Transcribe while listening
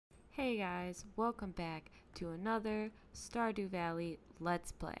Hey guys, welcome back to another Stardew Valley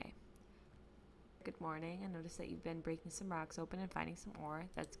Let's Play. Good morning. I noticed that you've been breaking some rocks open and finding some ore.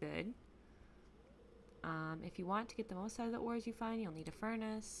 That's good. If you want to get the most out of the ores you find, you'll need a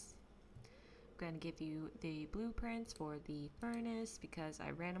furnace. I'm going to give you the blueprints for the furnace because I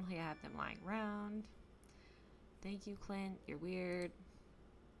randomly have them lying around. Thank you, Clint. You're weird.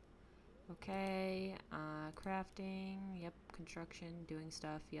 Okay, crafting, yep, construction, doing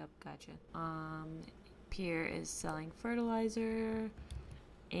stuff, yep, gotcha. Pierre is selling fertilizer,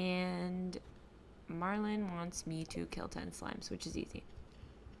 and Marlin wants me to kill 10 slimes, which is easy.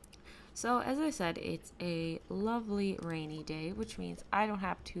 So, as I said, it's a lovely rainy day, which means I don't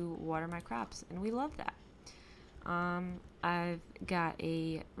have to water my crops, and we love that. I've got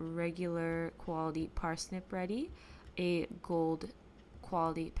a regular quality parsnip ready, a gold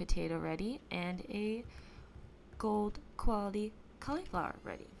quality potato ready, and a gold quality cauliflower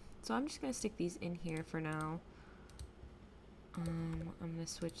ready. So I'm just going to stick these in here for now. I'm going to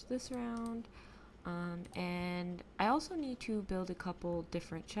switch this around. And I also need to build a couple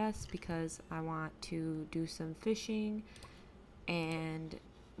different chests because I want to do some fishing, and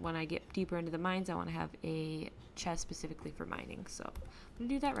when I get deeper into the mines I want to have a chest specifically for mining. So I'm going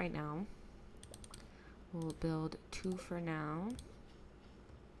to do that right now. We'll build 2 for now.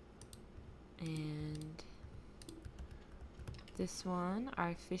 And this one,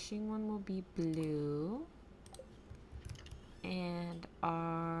 our fishing one, will be blue, and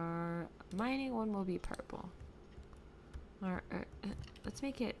our mining one will be purple. Let's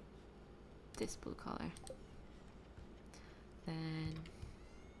make it this blue color. Then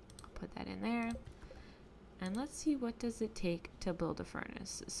I'll put that in there. And let's see, what does it take to build a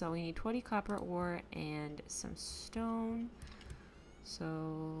furnace? So we need 20 copper ore and some stone.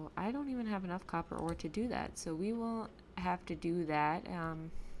 So I don't even have enough copper ore to do that. So we will have to do that.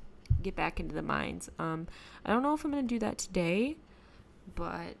 Get back into the mines. I don't know if I'm going to do that today,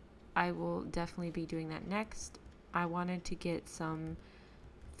 but I will definitely be doing that next. I wanted to get some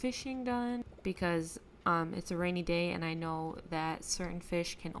fishing done because it's a rainy day and I know that certain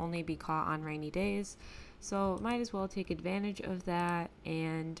fish can only be caught on rainy days. So might as well take advantage of that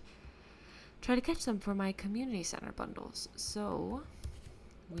and try to catch them for my community center bundles. So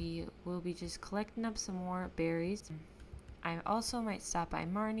we will be just collecting up some more berries. I also might stop by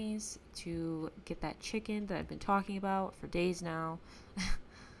Marnie's to get that chicken that I've been talking about for days now.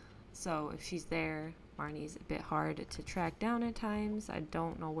 So if she's there, Marnie's a bit hard to track down at times. I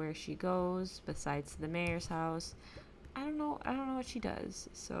don't know where she goes besides the mayor's house. I don't know what she does.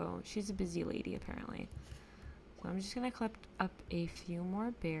 So she's a busy lady apparently. So I'm just gonna collect up a few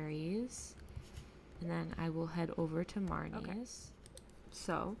more berries, and then I will head over to Marnie's. Okay.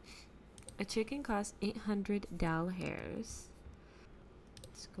 So a chicken costs $800.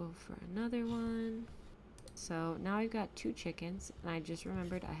 Let's go for another one. So now I've got 2 chickens, and I just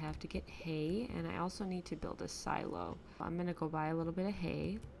remembered I have to get hay, and I also need to build a silo. I'm gonna go buy a little bit of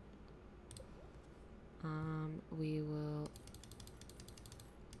hay. We will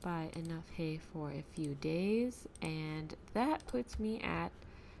buy enough hay for a few days, and that puts me at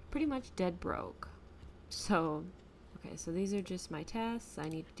pretty much dead broke. So okay, so these are just my tasks. I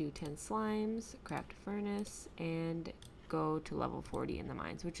need to do 10 slimes, craft a furnace, and go to level 40 in the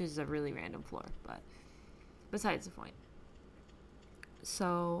mines, which is a really random floor, but besides the point.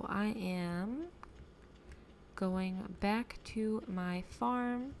 So I am going back to my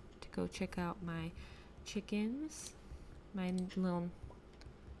farm to go check out my chickens, my new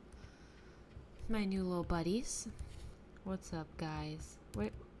little buddies. What's up, guys?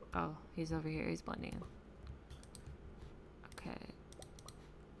 Wait, oh, he's over here. He's blending in. Okay,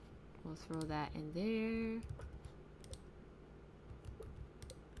 we'll throw that in there.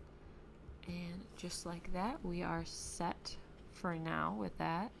 And just like that, we are set for now with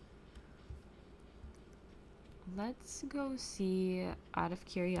that. Let's go see, out of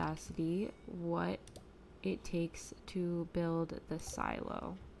curiosity, what it takes to build the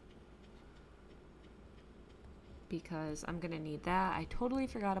silo, because I'm gonna need that. I totally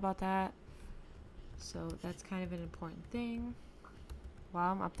forgot about that. So that's kind of an important thing.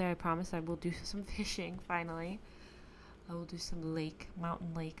 While I'm up there, I promise I will do some fishing finally. I will do some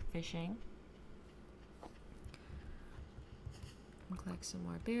mountain lake fishing. I'll collect some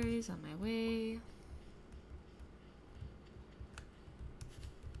more berries on my way.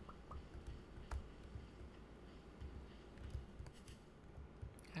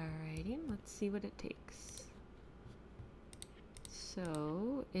 Alrighty, let's see what it takes.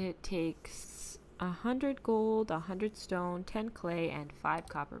 So it takes 100 gold, 100 stone, 10 clay, and 5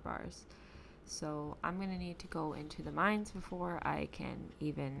 copper bars. So I'm going to need to go into the mines before I can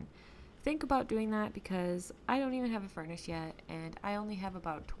even think about doing that, because I don't even have a furnace yet, and I only have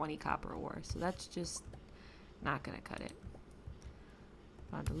about 20 copper ore, so that's just not going to cut it.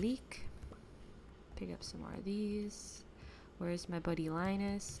 Found a leak. Pick up some more of these. Where's my buddy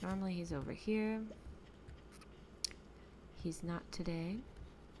Linus? Normally he's over here. He's not today.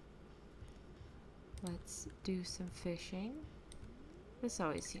 Let's do some fishing. This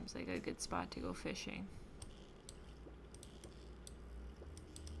always seems like a good spot to go fishing.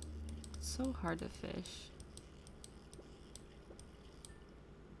 It's so hard to fish.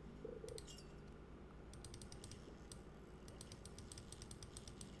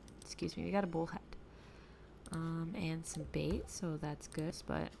 Excuse me, we got a bullhead. And some bait, so that's good,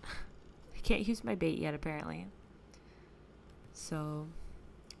 but I can't use my bait yet apparently. So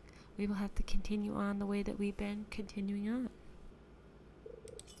we will have to continue on the way that we've been continuing on.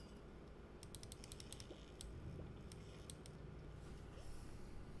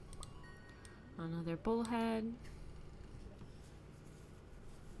 Another bullhead.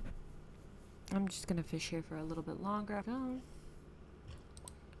 I'm just gonna fish here for a little bit longer. Oh.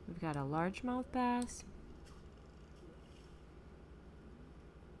 We've got a largemouth bass.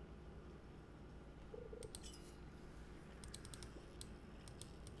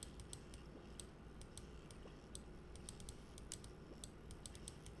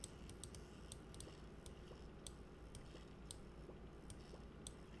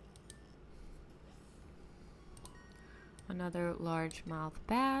 Another largemouth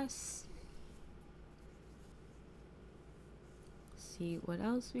bass. See what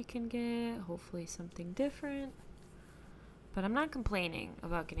else we can get. Hopefully something different. But I'm not complaining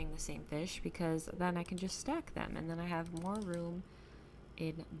about getting the same fish, because then I can just stack them and then I have more room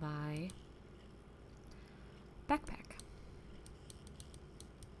in my backpack.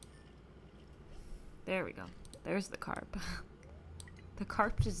 There we go. There's the carp. The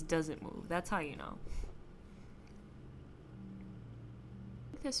carp just doesn't move. That's how you know.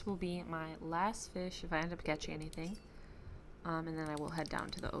 This will be my last fish if I end up catching anything. And then I will head down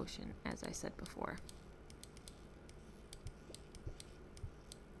to the ocean, as I said before.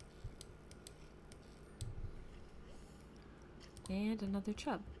 And another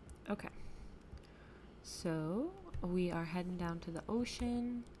chub. Okay. So we are heading down to the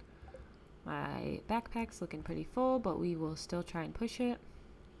ocean. My backpack's looking pretty full, but we will still try and push it.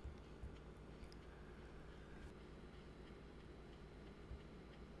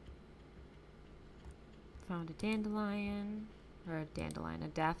 Found a dandelion, or a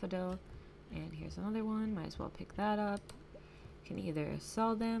daffodil, and here's another one. Might as well pick that up. Can either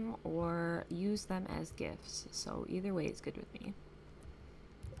sell them or use them as gifts, so either way is good with me.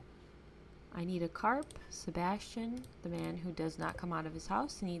 I need a carp. Sebastian, the man who does not come out of his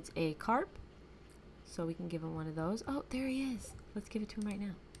house, needs a carp, so we can give him one of those. Oh, there he is. Let's give it to him right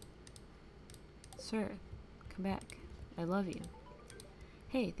now. Sir, come back. I love you.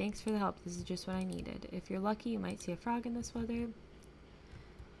 Hey, thanks for the help. This is just what I needed. If you're lucky, you might see a frog in this weather.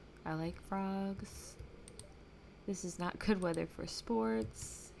 I like frogs. This is not good weather for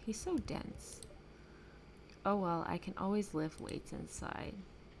sports. He's so dense. Oh well, I can always lift weights inside.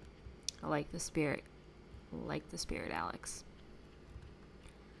 I like the spirit. Alex.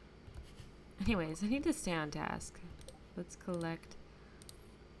 Anyways, I need to stay on task. Let's collect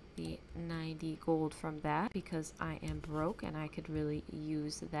the 90 gold from that, because I am broke and I could really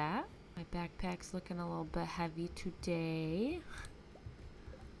use that. My backpack's looking a little bit heavy today.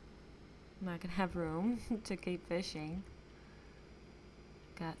 I'm not gonna have room to keep fishing.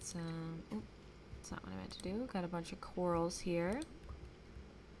 Got some, oh, that's not what I meant to do. Got a bunch of corals here.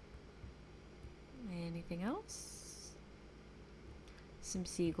 Anything else? Some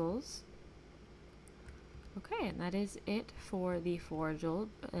seagulls. Okay, and that is it for the forageables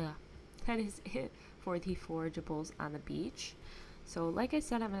on the beach. So like I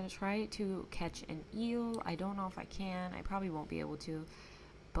said, I'm going to try to catch an eel. I don't know if I can. I probably won't be able to,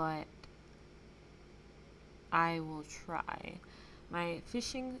 but I will try. My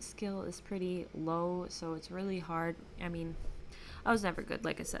fishing skill is pretty low, so it's really hard. I mean, I was never good,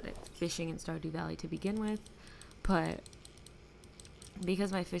 like I said, at fishing in Stardew Valley to begin with, but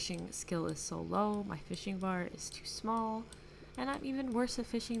because my fishing skill is so low, my fishing bar is too small, and I'm even worse at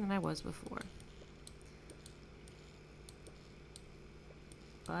fishing than I was before.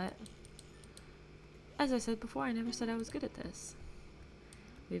 But, as I said before, I never said I was good at this.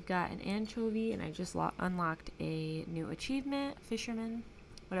 We've got an anchovy, and I just unlocked a new achievement, fisherman,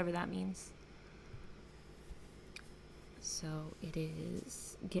 whatever that means. So, it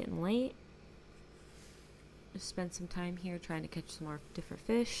is getting late. Just spend some time here trying to catch some more different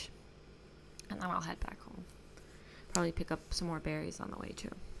fish. And then I'll head back home. Probably pick up some more berries on the way too.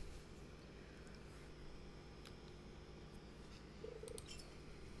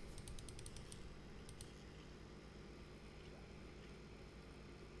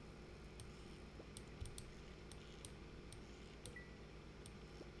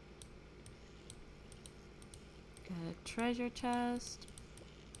 Got a treasure chest.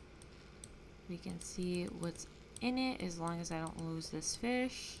 We can see what's in it as long as I don't lose this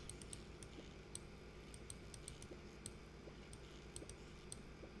fish.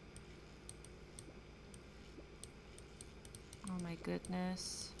 Oh my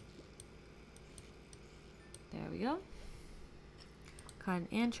goodness. There we go. Caught an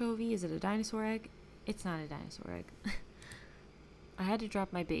anchovy. Is it a dinosaur egg? It's not a dinosaur egg. I had to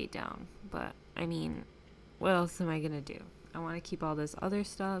drop my bait down, but I mean, what else am I gonna do? I want to keep all this other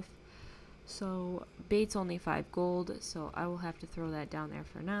stuff. So bait's only 5 gold, so I will have to throw that down there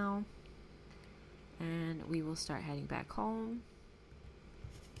for now. And we will start heading back home.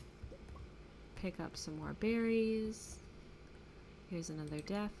 Pick up some more berries. Here's another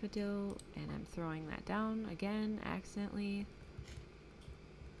daffodil, and I'm throwing that down again, accidentally.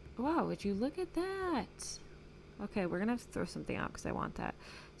 Wow, would you look at that? Okay, we're gonna have to throw something out because I want that.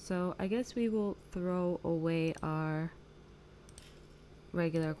 So I guess we will throw away our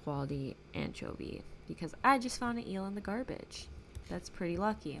regular quality anchovy because I just found an eel in the garbage. That's pretty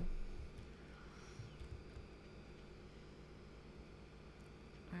lucky.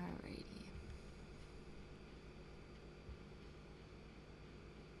 Alrighty.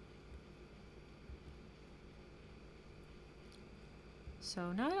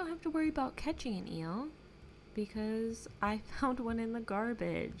 So now I don't have to worry about catching an eel because I found one in the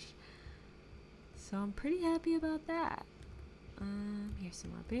garbage. So I'm pretty happy about that. Here's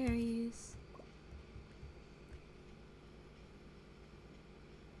some more berries.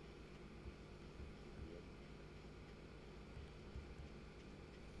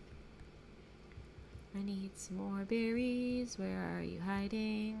 I need some more berries. Where are you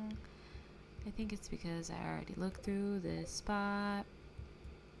hiding? I think it's because I already looked through this spot.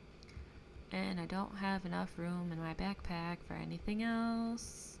 And I don't have enough room in my backpack for anything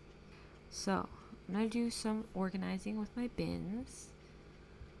else. So, I'm going to do some organizing with my bins.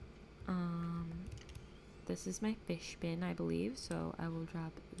 This is my fish bin, I believe. So, I will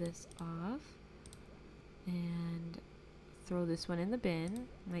drop this off. And throw this one in the bin.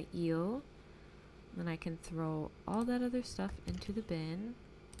 My eel. Then I can throw all that other stuff into the bin.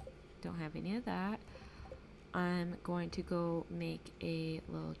 Don't have any of that. I'm going to go make a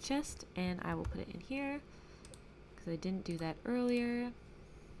little chest and I will put it in here because I didn't do that earlier.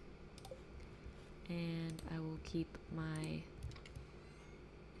 And I will keep my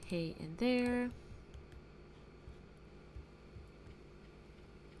hay in there.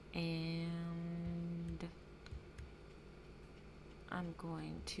 And I'm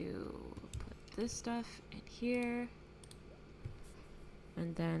going to put this stuff in here.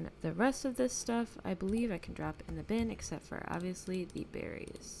 And then the rest of this stuff, I believe I can drop in the bin, except for obviously the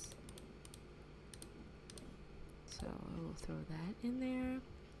berries. So I will throw that in there.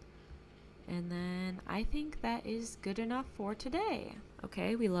 And then I think that is good enough for today.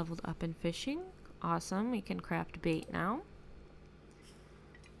 Okay, we leveled up in fishing. Awesome, we can craft bait now.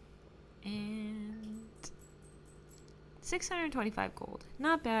 And 625 gold.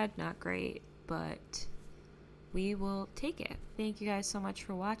 Not bad, not great, but we will take it. Thank you guys so much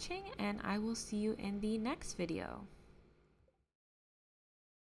for watching, and I will see you in the next video.